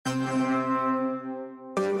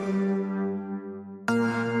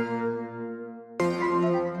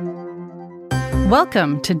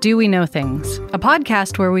Welcome to Do We Know Things, a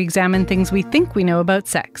podcast where we examine things we think we know about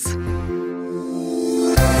sex.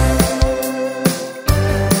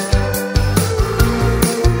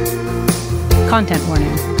 Content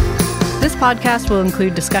warning. This podcast will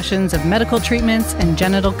include discussions of medical treatments and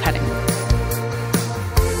genital cutting.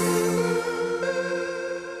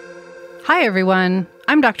 Hi, everyone.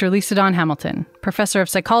 I'm Dr. Lisa Dawn Hamilton, professor of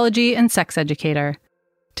psychology and sex educator.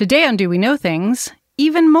 Today on Do We Know Things,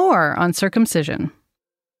 even more on circumcision.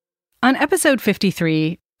 On episode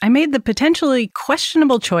 53, I made the potentially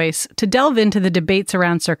questionable choice to delve into the debates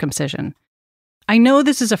around circumcision. I know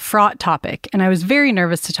this is a fraught topic, and I was very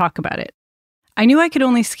nervous to talk about it. I knew I could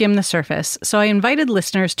only skim the surface, so I invited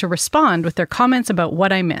listeners to respond with their comments about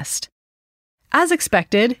what I missed. As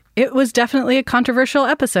expected, it was definitely a controversial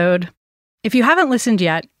episode. If you haven't listened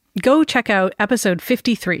yet, go check out episode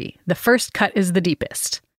 53, The First Cut is the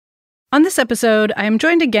Deepest. On this episode, I am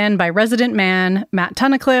joined again by resident man, Matt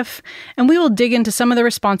Tunnicliffe, and we will dig into some of the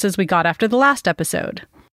responses we got after the last episode.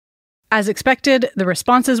 As expected, the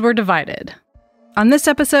responses were divided. On this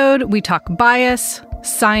episode, we talk bias,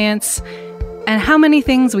 science, and how many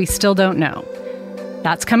things we still don't know.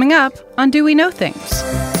 That's coming up on Do We Know Things?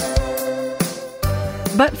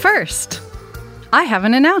 But first, I have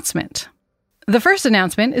an announcement. The first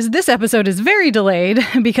announcement is this episode is very delayed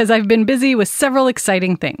because I've been busy with several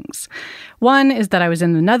exciting things. One is that I was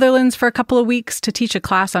in the Netherlands for a couple of weeks to teach a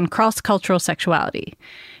class on cross-cultural sexuality.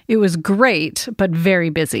 It was great, but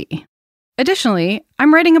very busy. Additionally,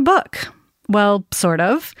 I'm writing a book. Well, sort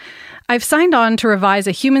of. I've signed on to revise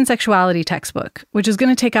a human sexuality textbook, which is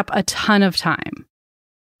going to take up a ton of time.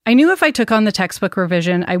 I knew if I took on the textbook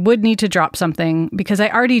revision, I would need to drop something because I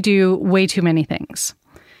already do way too many things.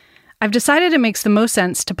 I've decided it makes the most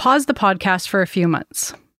sense to pause the podcast for a few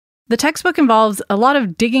months. The textbook involves a lot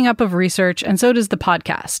of digging up of research, and so does the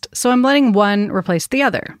podcast, so I'm letting one replace the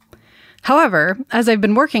other. However, as I've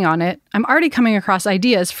been working on it, I'm already coming across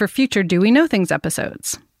ideas for future Do We Know Things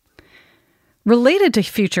episodes. Related to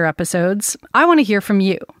future episodes, I want to hear from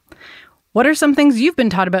you. What are some things you've been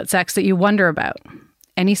taught about sex that you wonder about?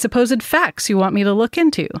 Any supposed facts you want me to look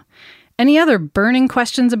into? Any other burning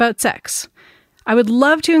questions about sex? I would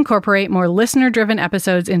love to incorporate more listener-driven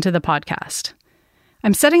episodes into the podcast.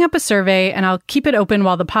 I'm setting up a survey, and I'll keep it open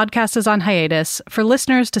while the podcast is on hiatus for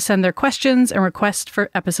listeners to send their questions and requests for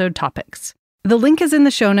episode topics. The link is in the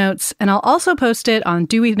show notes, and I'll also post it on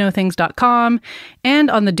doweknowthings.com and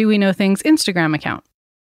on the Do We Know Things Instagram account.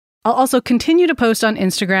 I'll also continue to post on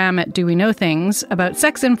Instagram at Do We Know Things about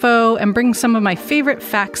sex info and bring some of my favorite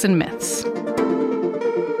facts and myths.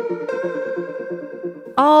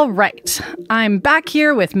 All right, I'm back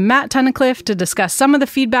here with Matt Tunnicliffe to discuss some of the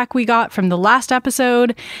feedback we got from the last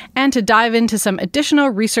episode and to dive into some additional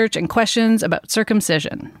research and questions about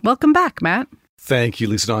circumcision. Welcome back, Matt. Thank you,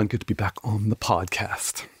 Lisa Dawn. Good to be back on the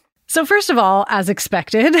podcast. So first of all, as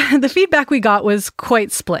expected, the feedback we got was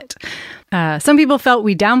quite split. Some people felt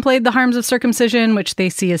we downplayed the harms of circumcision, which they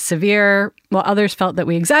see as severe, while others felt that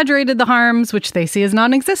we exaggerated the harms, which they see as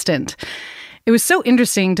non-existent. It was so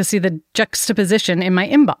interesting to see the juxtaposition in my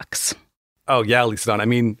inbox. Oh, yeah, Lisa Dawn. I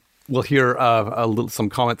mean, we'll hear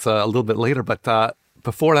some comments a little bit later, but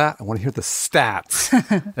before that, I want to hear the stats.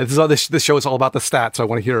 This show is all about the stats, so I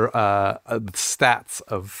want to hear the stats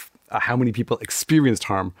of how many people experienced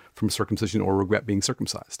harm from circumcision or regret being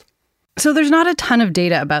circumcised. So there's not a ton of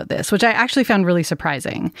data about this, which I actually found really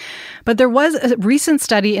surprising. But there was a recent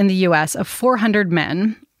study in the US of 400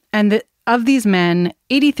 men, and of these men,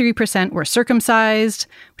 83% were circumcised,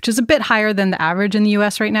 which is a bit higher than the average in the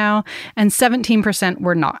US right now, and 17%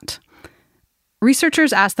 were not.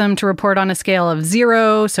 Researchers asked them to report on a scale of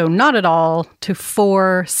 0, so not at all, to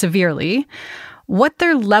 4, severely, what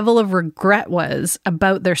their level of regret was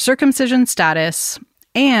about their circumcision status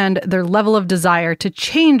and their level of desire to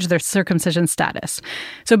change their circumcision status.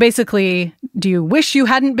 So basically, do you wish you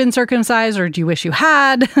hadn't been circumcised or do you wish you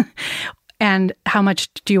had? And how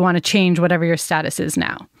much do you want to change whatever your status is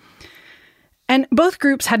now? And both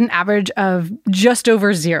groups had an average of just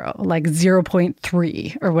over 0, like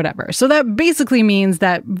 0.3 or whatever. So that basically means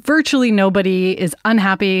that virtually nobody is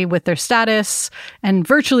unhappy with their status and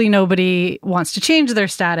virtually nobody wants to change their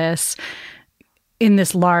status in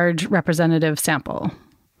this large representative sample.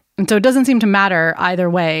 And so it doesn't seem to matter either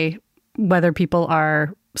way whether people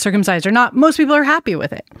are circumcised or not. Most people are happy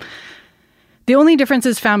with it. The only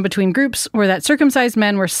differences found between groups were that circumcised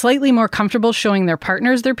men were slightly more comfortable showing their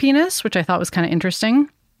partners their penis, which I thought was kind of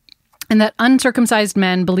interesting, and that uncircumcised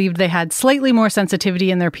men believed they had slightly more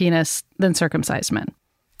sensitivity in their penis than circumcised men.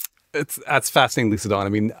 That's fascinating, Lisa Dawn. I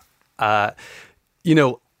mean,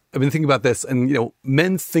 I've been thinking about this, and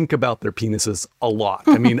men think about their penises a lot.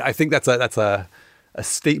 I mean, I think that's a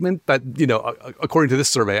statement that, according to this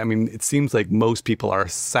survey, I mean, it seems like most people are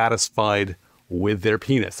satisfied with their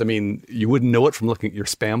penis. I mean, you wouldn't know it from looking at your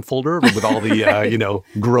spam folder with all the,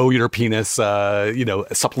 grow your penis,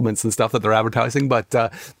 supplements and stuff that they're advertising. But,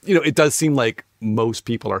 it does seem like most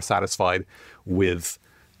people are satisfied with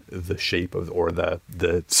the shape of, or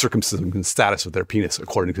the circumcision status of their penis,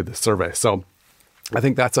 according to this survey. So I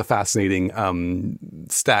think that's a fascinating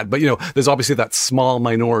stat. But, there's obviously that small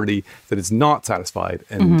minority that is not satisfied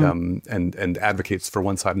and advocates for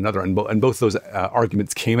one side or another. And both those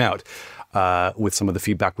arguments came out with some of the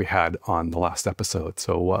feedback we had on the last episode.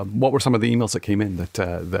 So what were some of the emails that came in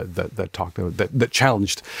that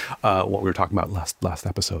challenged what we were talking about last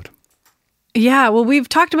episode? Yeah, well, we've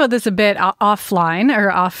talked about this a bit offline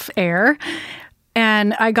or off air.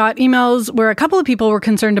 And I got emails where a couple of people were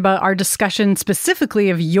concerned about our discussion specifically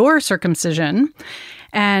of your circumcision.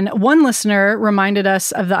 And one listener reminded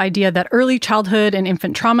us of the idea that early childhood and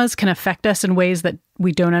infant traumas can affect us in ways that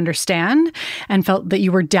we don't understand, and felt that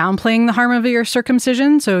you were downplaying the harm of your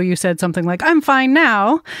circumcision. So you said something like, "I'm fine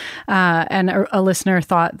now." And a listener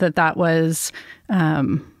thought that was...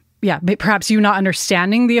 perhaps you not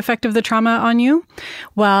understanding the effect of the trauma on you.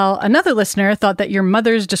 While another listener thought that your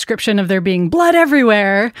mother's description of there being blood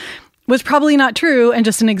everywhere was probably not true and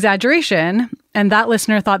just an exaggeration. And that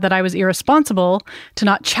listener thought that I was irresponsible to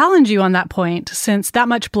not challenge you on that point, since that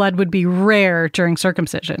much blood would be rare during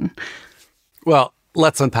circumcision. Well,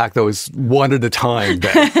 let's unpack those one at a time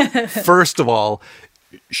then. First of all,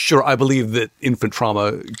 sure, I believe that infant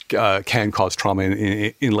trauma can cause trauma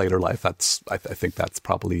in later life. I think that's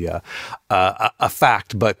probably a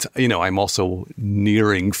fact. But, I'm also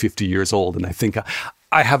nearing 50 years old, and I think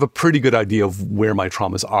I have a pretty good idea of where my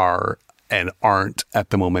traumas are and aren't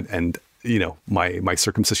at the moment. And, my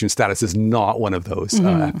circumcision status is not one of those.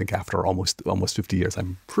 I think after almost 50 years,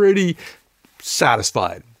 I'm pretty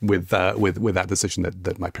satisfied with that decision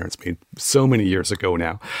that my parents made so many years ago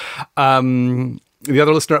now. The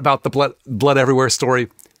other listener about the blood everywhere story,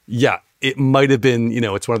 yeah, it might have been,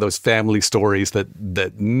 it's one of those family stories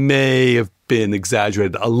that may have been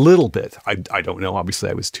exaggerated a little bit. I don't know. Obviously,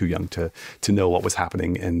 I was too young to know what was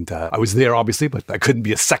happening. And I was there, obviously, but I couldn't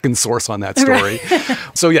be a second source on that story. Right.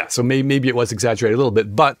 So maybe it was exaggerated a little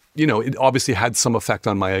bit. But, it obviously had some effect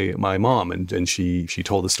on my mom. And she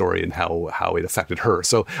told the story and how it affected her.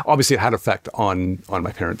 So obviously, it had effect on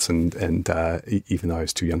my parents. And even though I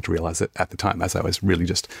was too young to realize it at the time, as I was really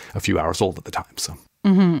just a few hours old at the time. So.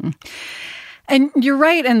 Mm-hmm. And you're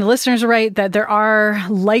right, and the listeners are right, that there are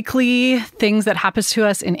likely things that happen to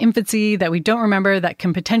us in infancy that we don't remember that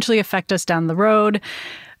can potentially affect us down the road.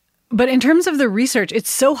 But in terms of the research, it's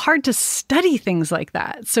so hard to study things like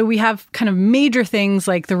that. So we have kind of major things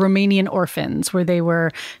like the Romanian orphans, where they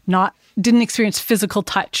didn't experience physical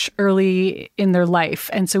touch early in their life.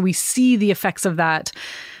 And so we see the effects of that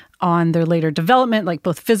on their later development, like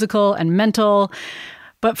both physical and mental.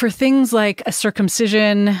 But for things like a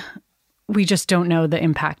circumcision, we just don't know the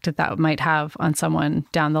impact that might have on someone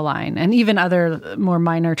down the line. And even other more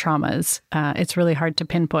minor traumas, it's really hard to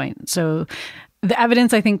pinpoint. So the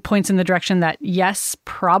evidence, I think, points in the direction that, yes,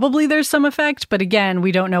 probably there's some effect. But again,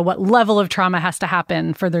 we don't know what level of trauma has to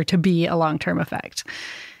happen for there to be a long-term effect.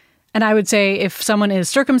 And I would say if someone is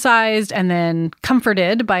circumcised and then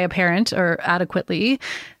comforted by a parent or adequately,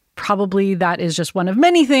 probably that is just one of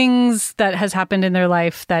many things that has happened in their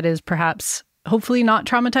life that is perhaps hopefully not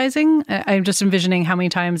traumatizing. I'm just envisioning how many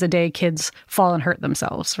times a day kids fall and hurt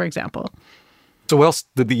themselves, for example. So what else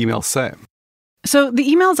did the email say? So the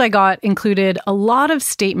emails I got included a lot of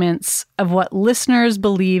statements of what listeners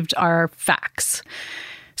believed are facts.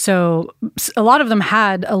 So a lot of them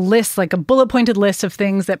had a list, like a bullet pointed list of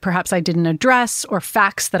things that perhaps I didn't address or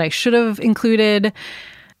facts that I should have included.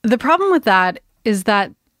 The problem with that is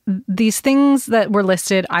that these things that were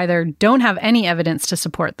listed either don't have any evidence to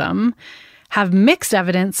support them, have mixed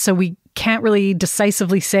evidence, so we can't really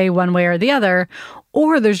decisively say one way or the other,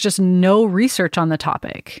 or there's just no research on the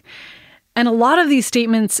topic. And a lot of these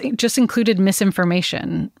statements just included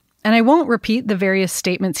misinformation. And I won't repeat the various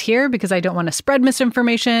statements here because I don't want to spread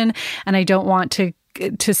misinformation, and I don't want to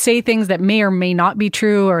say things that may or may not be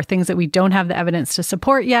true or things that we don't have the evidence to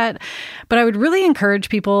support yet. But I would really encourage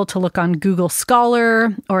people to look on Google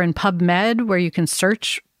Scholar or in PubMed, where you can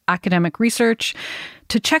search academic research,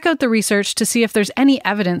 to check out the research to see if there's any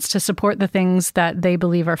evidence to support the things that they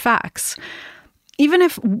believe are facts. Even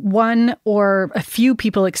if one or a few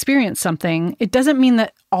people experience something, it doesn't mean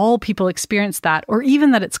that all people experience that or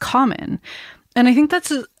even that it's common. And I think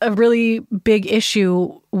that's a really big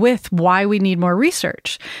issue with why we need more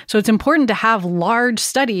research. So it's important to have large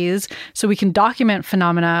studies so we can document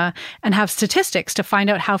phenomena and have statistics to find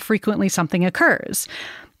out how frequently something occurs.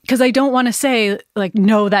 Because I don't want to say, like,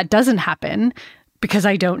 no, that doesn't happen, because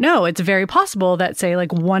I don't know. It's very possible that, say, like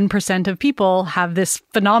 1% of people have this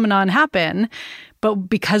phenomenon happen, but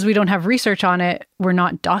because we don't have research on it, we're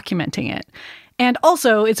not documenting it. And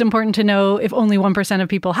also, it's important to know if only 1% of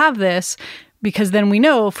people have this, because then we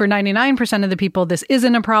know for 99% of the people, this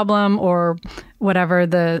isn't a problem, or whatever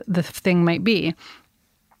the thing might be.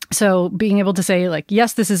 So being able to say, like,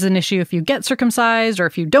 yes, this is an issue if you get circumcised or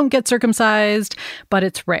if you don't get circumcised, but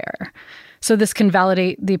it's rare. So this can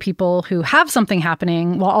validate the people who have something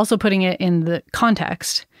happening while also putting it in the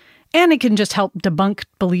context. And it can just help debunk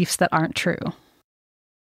beliefs that aren't true.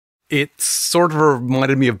 It sort of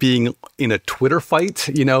reminded me of being in a Twitter fight,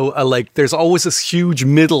 like there's always this huge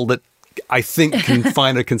middle that I think can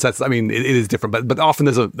find a consensus. I mean, it is different, but often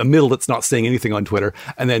there's a middle that's not saying anything on Twitter,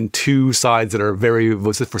 and then two sides that are very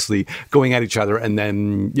vociferously going at each other, and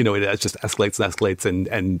then, it just escalates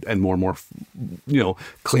and more,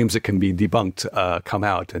 claims that can be debunked come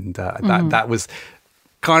out. And that was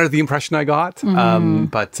kind of the impression I got.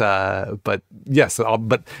 But yes,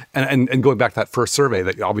 and going back to that first survey,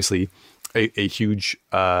 that obviously a huge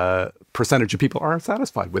percentage of people are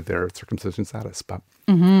satisfied with their circumcision status. But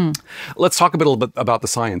let's talk a little bit about the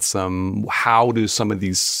science. How do some of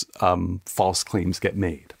these false claims get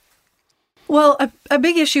made? Well, a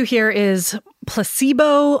big issue here is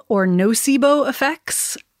placebo or nocebo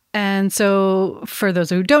effects. And so for those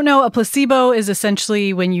who don't know, a placebo is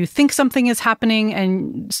essentially when you think something is happening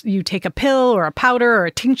and you take a pill or a powder or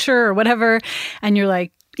a tincture or whatever, and you're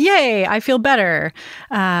like, yay, I feel better.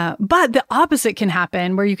 But the opposite can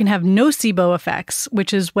happen, where you can have nocebo effects,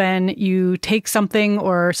 which is when you take something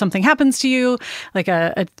or something happens to you, like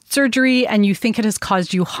a surgery, and you think it has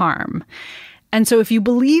caused you harm. And so if you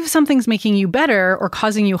believe something's making you better or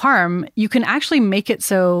causing you harm, you can actually make it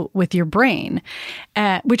so with your brain,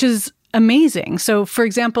 which is amazing. So, for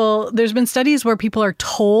example, there's been studies where people are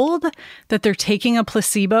told that they're taking a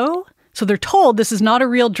placebo. So they're told this is not a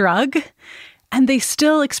real drug, and they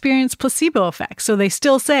still experience placebo effects. So they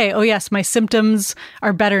still say, oh, yes, my symptoms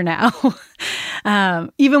are better now,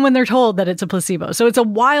 even when they're told that it's a placebo. So it's a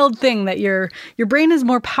wild thing that your brain is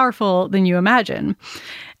more powerful than you imagine.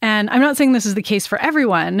 And I'm not saying this is the case for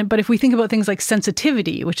everyone, but if we think about things like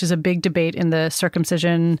sensitivity, which is a big debate in the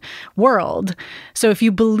circumcision world. So if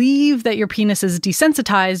you believe that your penis is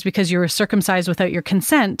desensitized because you were circumcised without your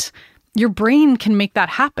consent, your brain can make that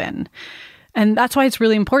happen. And that's why it's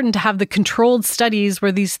really important to have the controlled studies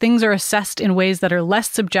where these things are assessed in ways that are less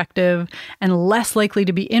subjective and less likely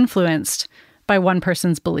to be influenced by one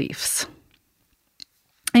person's beliefs.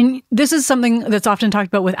 And this is something that's often talked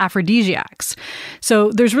about with aphrodisiacs.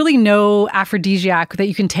 So there's really no aphrodisiac that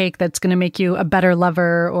you can take that's going to make you a better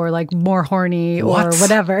lover or like more horny or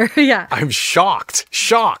whatever. Yeah. I'm shocked.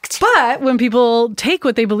 But when people take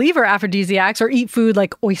what they believe are aphrodisiacs or eat food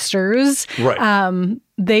like oysters, right.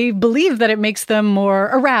 They believe that it makes them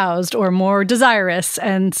more aroused or more desirous.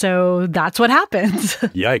 And so that's what happens.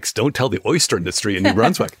 Yikes. Don't tell the oyster industry in New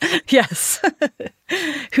Brunswick. Yes.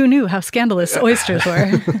 Who knew how scandalous oysters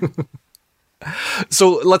were?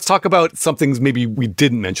 So let's talk about some things maybe we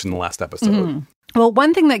didn't mention in the last episode. Well,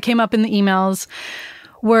 one thing that came up in the emails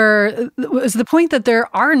was the point that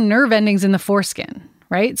there are nerve endings in the foreskin,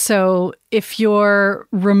 right? So if you're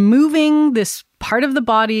removing this part of the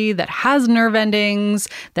body that has nerve endings,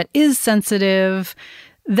 that is sensitive,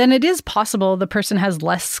 then it is possible the person has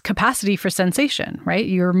less capacity for sensation, right?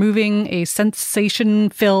 You're removing a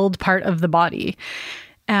sensation-filled part of the body.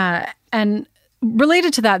 And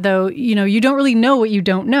related to that, though, you don't really know what you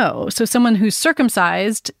don't know. So someone who's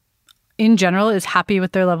circumcised, in general, is happy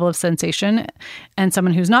with their level of sensation. And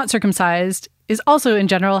someone who's not circumcised is also, in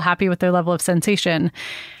general, happy with their level of sensation.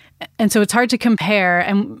 And so it's hard to compare.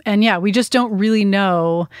 And yeah, we just don't really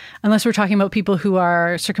know, unless we're talking about people who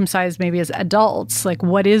are circumcised maybe as adults, like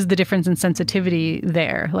what is the difference in sensitivity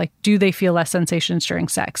there? Like, do they feel less sensations during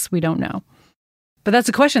sex? We don't know. But that's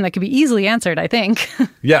a question that could be easily answered, I think.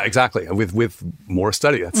 Yeah, exactly. With more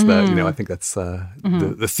study. That's I think that's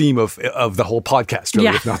the theme of the whole podcast,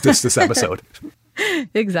 really, if not this episode.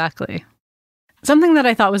 Exactly. Something that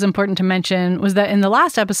I thought was important to mention was that in the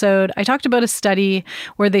last episode, I talked about a study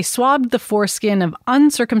where they swabbed the foreskin of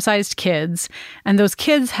uncircumcised kids, and those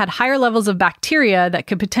kids had higher levels of bacteria that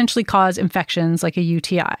could potentially cause infections like a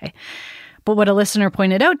UTI. But what a listener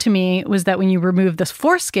pointed out to me was that when you remove the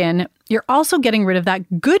foreskin, you're also getting rid of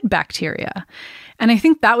that good bacteria. And I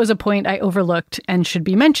think that was a point I overlooked and should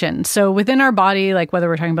be mentioned. So within our body, like whether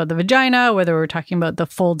we're talking about the vagina, whether we're talking about the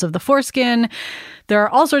folds of the foreskin, there are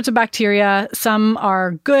all sorts of bacteria. Some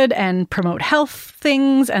are good and promote health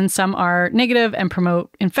things, and some are negative and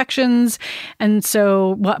promote infections. And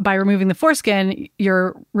so by removing the foreskin,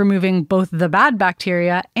 you're removing both the bad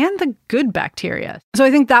bacteria and the good bacteria. So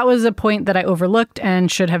I think that was a point that I overlooked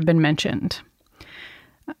and should have been mentioned.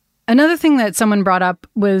 Another thing that someone brought up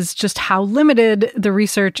was just how limited the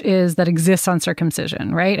research is that exists on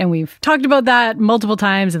circumcision, right? And we've talked about that multiple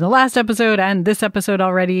times in the last episode and this episode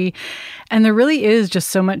already. And there really is just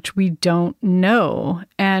so much we don't know.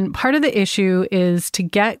 And part of the issue is to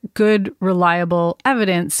get good, reliable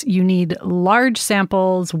evidence, you need large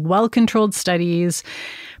samples, well-controlled studies.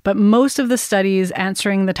 But most of the studies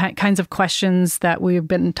answering the kinds of questions that we've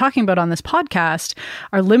been talking about on this podcast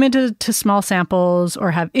are limited to small samples or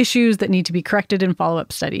have issues that need to be corrected in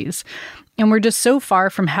follow-up studies. And we're just so far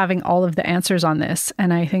from having all of the answers on this.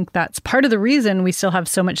 And I think that's part of the reason we still have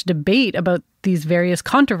so much debate about these various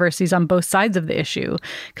controversies on both sides of the issue,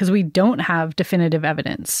 because we don't have definitive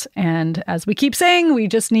evidence. And as we keep saying, we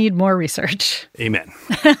just need more research. Amen.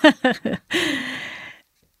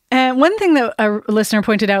 And one thing that a listener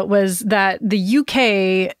pointed out was that in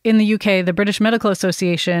the UK, the British Medical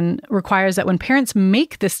Association requires that when parents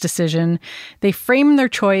make this decision, they frame their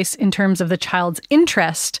choice in terms of the child's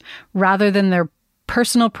interest rather than their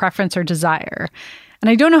personal preference or desire. And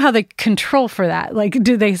I don't know how they control for that. Like,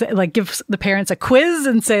 do they give the parents a quiz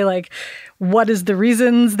and say what is the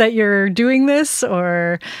reasons that you're doing this?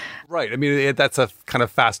 Or right. I mean, that's a kind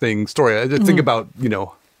of fascinating story. I just think about,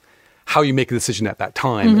 how you make a decision at that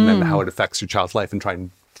time and then how it affects your child's life and trying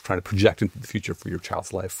to project into the future for your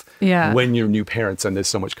child's life when you're new parents and there's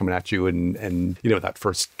so much coming at you and that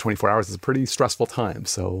first 24 hours is a pretty stressful time.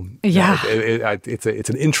 So it's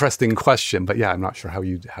an interesting question, but I'm not sure how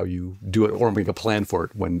you do it or make a plan for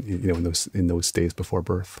it when in those days before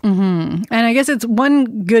birth. And I guess it's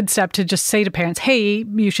one good step to just say to parents, hey,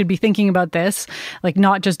 you should be thinking about this,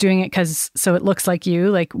 not just doing it so it looks like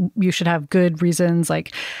you should have good reasons,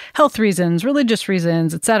 like health reasons, religious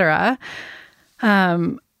reasons, etc.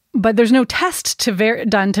 But there's no test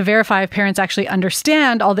done to verify if parents actually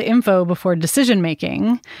understand all the info before decision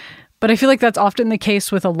making. But I feel like that's often the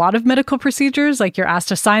case with a lot of medical procedures. Like, you're asked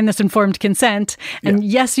to sign this informed consent. And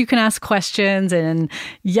yes, you can ask questions. And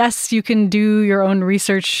yes, you can do your own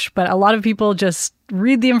research. But a lot of people just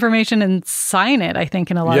read the information and sign it, I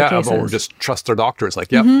think, in a lot of cases. Or just trust their doctors.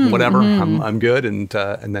 Like, whatever, I'm good. And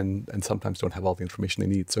sometimes don't have all the information they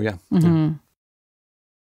need. So,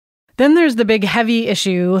 Then there's the big heavy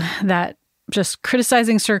issue that just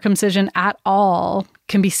criticizing circumcision at all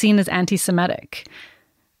can be seen as anti-Semitic.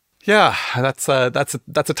 Yeah, that's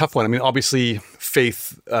a tough one. I mean, obviously,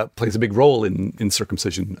 faith plays a big role in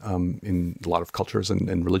circumcision in a lot of cultures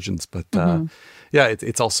and religions. But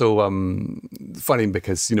it's also funny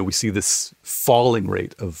because we see this falling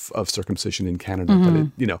rate of circumcision in Canada.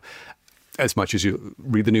 But as much as you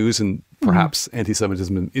read the news and perhaps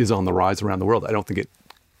anti-Semitism is on the rise around the world, I don't think it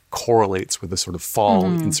correlates with the sort of fall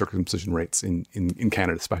in circumcision rates in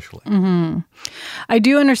Canada especially. I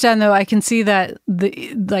do understand, though, I can see that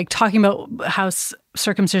talking about how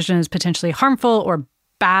circumcision is potentially harmful or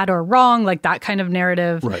bad or wrong, like that kind of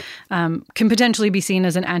narrative can potentially be seen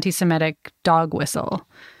as an anti-Semitic dog whistle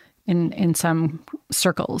in some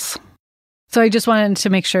circles. So I just wanted to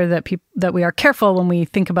make sure that we are careful when we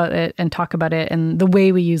think about it and talk about it and the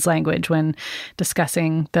way we use language when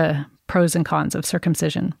discussing the pros and cons of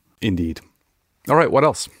circumcision. Indeed. All right, what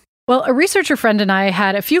else? Well, a researcher friend and I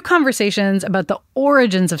had a few conversations about the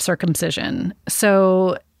origins of circumcision.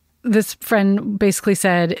 So this friend basically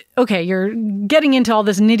said, okay, you're getting into all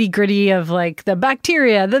this nitty gritty of the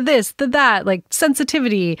bacteria, the this, the that,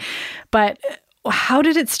 sensitivity. But how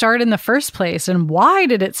did it start in the first place? And why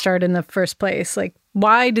did it start in the first place?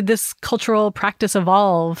 Why did this cultural practice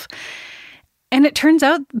evolve? And it turns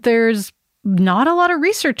out there's not a lot of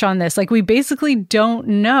research on this. We basically don't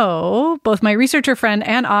know. Both my researcher friend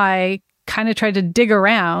and I kind of tried to dig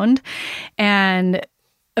around, and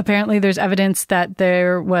apparently there's evidence that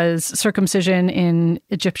there was circumcision in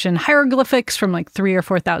Egyptian hieroglyphics from 3,000 or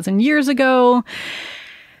 4,000 years ago.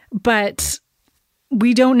 But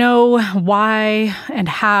we don't know why and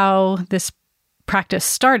how this practice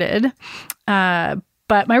started. But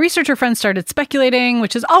but my researcher friends started speculating,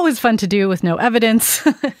 which is always fun to do with no evidence.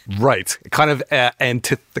 Right. Kind of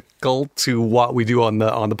antithetical to what we do on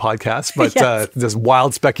the podcast, but just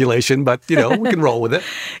wild speculation, but we can roll with it.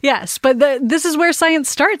 Yes, but this is where science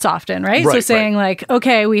starts often, right? So saying like,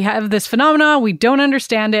 okay, we have this phenomenon, we don't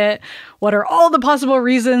understand it. What are all the possible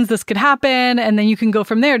reasons this could happen? And then you can go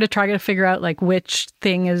from there to try to figure out like which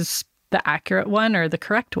thing is the accurate one or the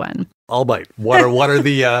correct one. I'll bite. What are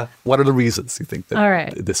the reasons you think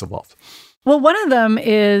that this evolved? Well, one of them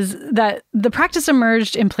is that the practice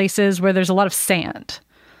emerged in places where there's a lot of sand.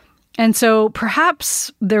 And so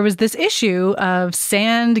perhaps there was this issue of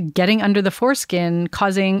sand getting under the foreskin,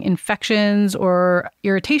 causing infections or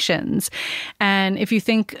irritations. And if you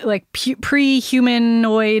think like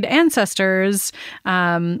pre-humanoid ancestors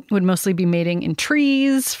would mostly be mating in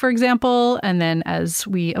trees, for example. And then as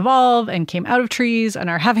we evolve and came out of trees and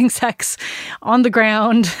are having sex on the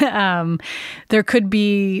ground, there could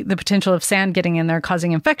be the potential of sand getting in there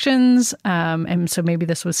causing infections. And so maybe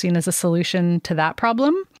this was seen as a solution to that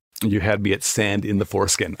problem. You had me at sand in the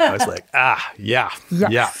foreskin. I was like, yeah.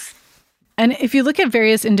 And if you look at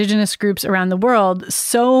various indigenous groups around the world,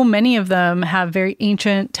 so many of them have very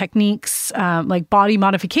ancient techniques, like body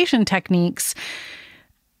modification techniques.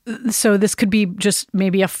 So this could be just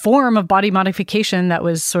maybe a form of body modification that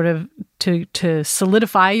was sort of to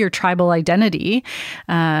solidify your tribal identity.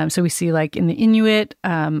 So we see like in the Inuit,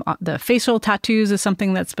 the facial tattoos is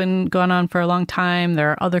something that's been going on for a long time. There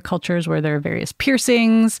are other cultures where there are various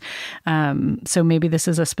piercings. So maybe this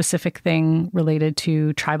is a specific thing related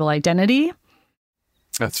to tribal identity.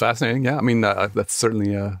 That's fascinating. Yeah. I mean, that's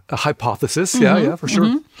certainly a hypothesis. Mm-hmm. Yeah, for sure.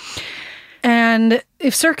 Mm-hmm. And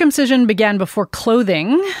if circumcision began before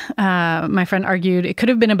clothing, my friend argued it could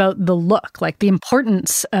have been about the look, like the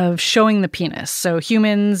importance of showing the penis. So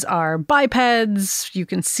humans are bipeds. You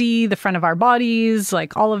can see the front of our bodies,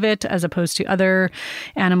 like all of it, as opposed to other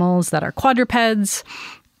animals that are quadrupeds.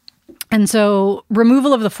 And so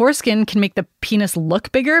removal of the foreskin can make the penis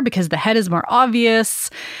look bigger because the head is more obvious.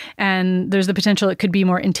 And there's the potential it could be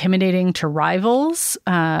more intimidating to rivals,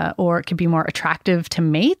 or it could be more attractive to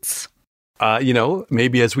mates.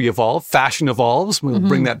 Maybe as we evolve, fashion evolves. We'll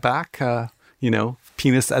bring that back,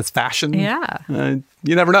 penis as fashion. Yeah.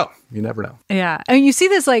 You never know. Yeah. And you see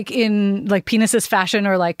this like in like penis as fashion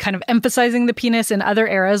or like kind of emphasizing the penis in other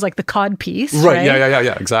eras, like the cod piece. Right.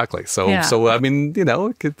 Yeah. Exactly. So I mean,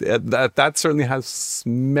 that certainly has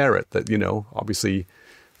merit that, obviously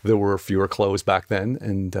there were fewer clothes back then.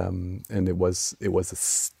 And it was a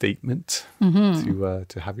statement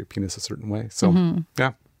to have your penis a certain way. So,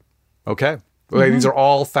 yeah. Okay. Okay. These are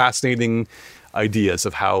all fascinating ideas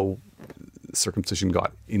of how circumcision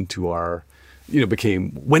got into our,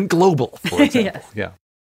 went global, for example. Yes.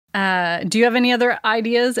 Yeah. Do you have any other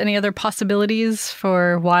ideas, any other possibilities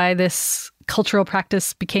for why this cultural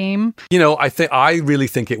practice became? I really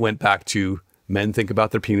think it went back to men think about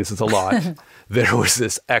their penises a lot. There was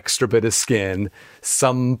this extra bit of skin.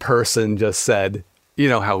 Some person just said,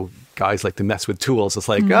 how guys like to mess with tools. It's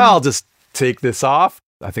like, I'll just take this off.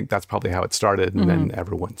 I think that's probably how it started, and then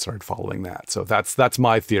everyone started following that. So that's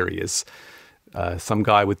my theory is some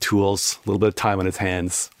guy with tools, a little bit of time on his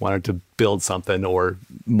hands, wanted to build something or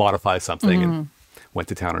modify something and went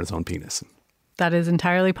to town on his own penis. That is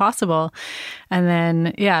entirely possible. And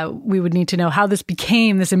then, we would need to know how this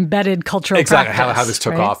became this embedded cultural practice. Exactly, how this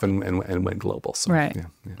took off and went global. So, right.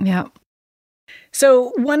 Yeah.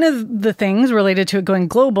 So one of the things related to it going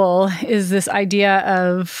global is this idea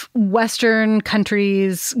of Western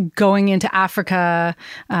countries going into Africa,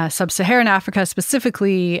 sub-Saharan Africa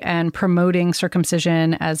specifically, and promoting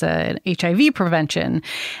circumcision as an HIV prevention.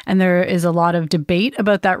 And there is a lot of debate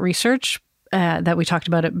about that research that we talked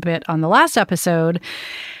about a bit on the last episode.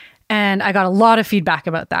 And I got a lot of feedback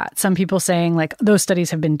about that. Some people saying like those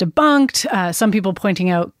studies have been debunked. Some people pointing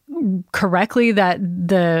out correctly that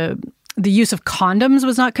the use of condoms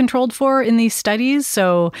was not controlled for in these studies.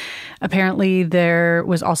 So apparently there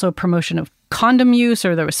was also promotion of condom use,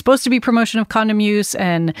 or there was supposed to be promotion of condom use.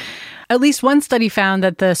 And at least one study found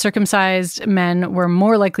that the circumcised men were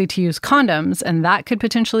more likely to use condoms, and that could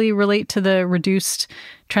potentially relate to the reduced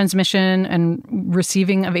transmission and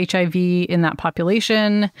receiving of HIV in that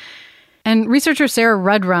population. And researcher Sarah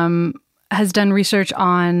Rudrum has done research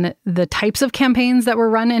on the types of campaigns that were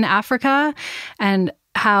run in Africa and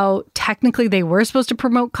how technically they were supposed to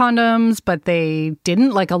promote condoms, but they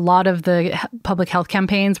didn't. Like a lot of the public health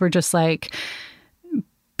campaigns were just like,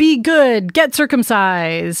 be good, get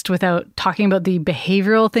circumcised, without talking about the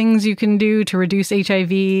behavioral things you can do to reduce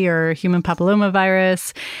HIV or human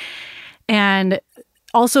papillomavirus. And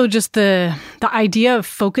also just the idea of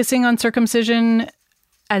focusing on circumcision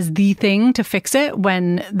as the thing to fix it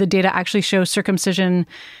when the data actually shows circumcision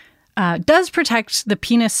does protect the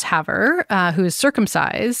penis haver who is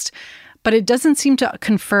circumcised, but it doesn't seem to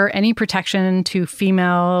confer any protection to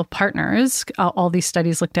female partners. All these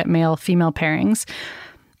studies looked at male-female pairings.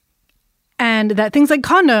 And that things like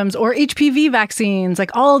condoms or HPV vaccines, like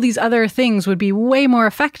all these other things would be way more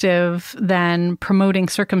effective than promoting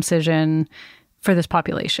circumcision for this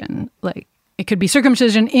population. Like it could be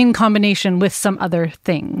circumcision in combination with some other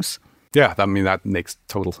things. Yeah, I mean, that makes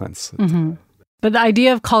total sense. Mm-hmm. But the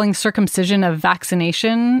idea of calling circumcision a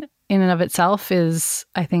vaccination in and of itself is,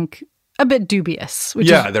 I think, a bit dubious.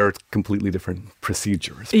 They're completely different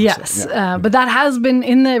procedures. Yes, but that has been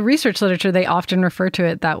in the research literature. They often refer to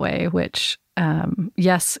it that way, which,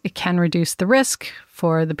 yes, it can reduce the risk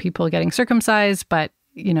for the people getting circumcised, but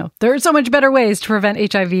there are so much better ways to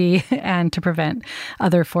prevent HIV and to prevent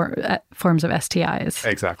other forms of STIs.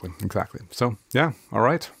 Exactly. So, yeah, all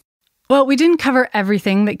right. Well, we didn't cover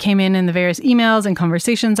everything that came in the various emails and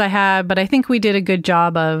conversations I had, but I think we did a good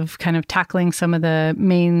job of kind of tackling some of the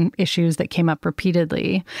main issues that came up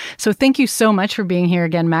repeatedly. So thank you so much for being here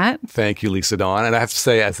again, Matt. Thank you, Lisa Dawn. And I have to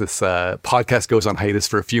say, as this podcast goes on hiatus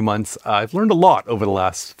for a few months, I've learned a lot over the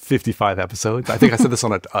last 55 episodes. I think I said this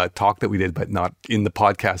on a talk that we did, but not in the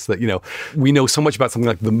podcast, that, we know so much about something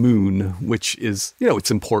like the moon, which is,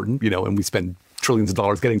 it's important, and we spend trillions of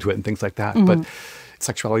dollars getting to it and things like that. Mm-hmm. But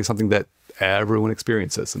sexuality is something that everyone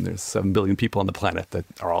experiences, and there's 7 billion people on the planet that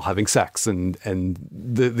are all having sex, and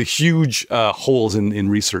the huge holes in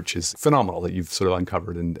research is phenomenal that you've sort of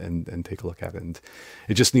uncovered and take a look at it, and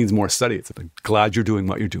it just needs more study. I'm glad you're doing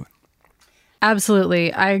what you're doing.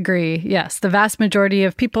 Absolutely. I agree. Yes. The vast majority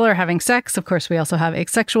of people are having sex. Of course, we also have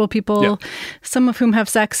asexual people, some of whom have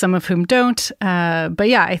sex, some of whom don't. But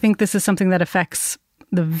yeah, I think this is something that affects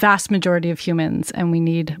the vast majority of humans, and we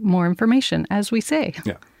need more information, as we say.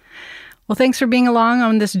 Yeah. Well, thanks for being along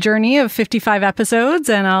on this journey of 55 episodes,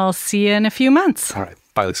 and I'll see you in a few months. All right.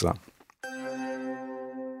 Bye, Lisa.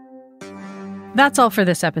 That's all for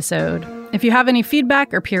this episode. If you have any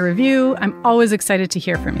feedback or peer review, I'm always excited to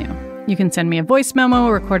hear from you. You can send me a voice memo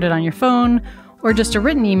recorded on your phone, or just a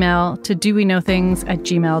written email to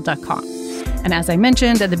doweknowthings@gmail.com. And as I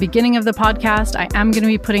mentioned at the beginning of the podcast, I am going to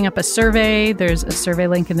be putting up a survey. There's a survey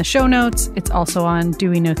link in the show notes. It's also on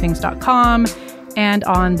doweknowthings.com and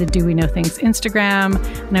on the Do We Know Things Instagram.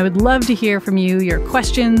 And I would love to hear from you, your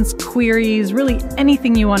questions, queries, really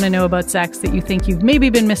anything you want to know about sex that you think you've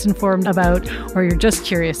maybe been misinformed about or you're just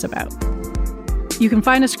curious about. You can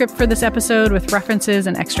find a script for this episode with references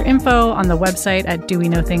and extra info on the website at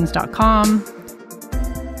doweknowthings.com.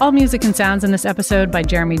 All music and sounds in this episode by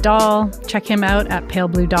Jeremy Dahl. Check him out at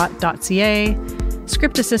palebluedot.ca.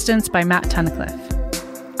 Script assistance by Matt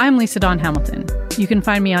Tunnicliffe. I'm Lisa Dawn Hamilton. You can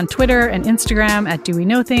find me on Twitter and Instagram at Do We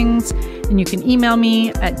Know Things, and you can email me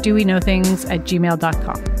at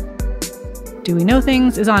doweknowthings@gmail.com. Do We Know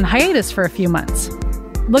Things is on hiatus for a few months.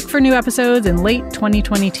 Look for new episodes in late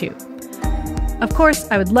 2022. Of course,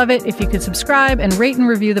 I would love it if you could subscribe and rate and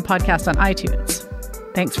review the podcast on iTunes.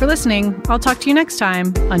 Thanks for listening. I'll talk to you next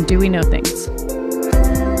time on Do We Know Things.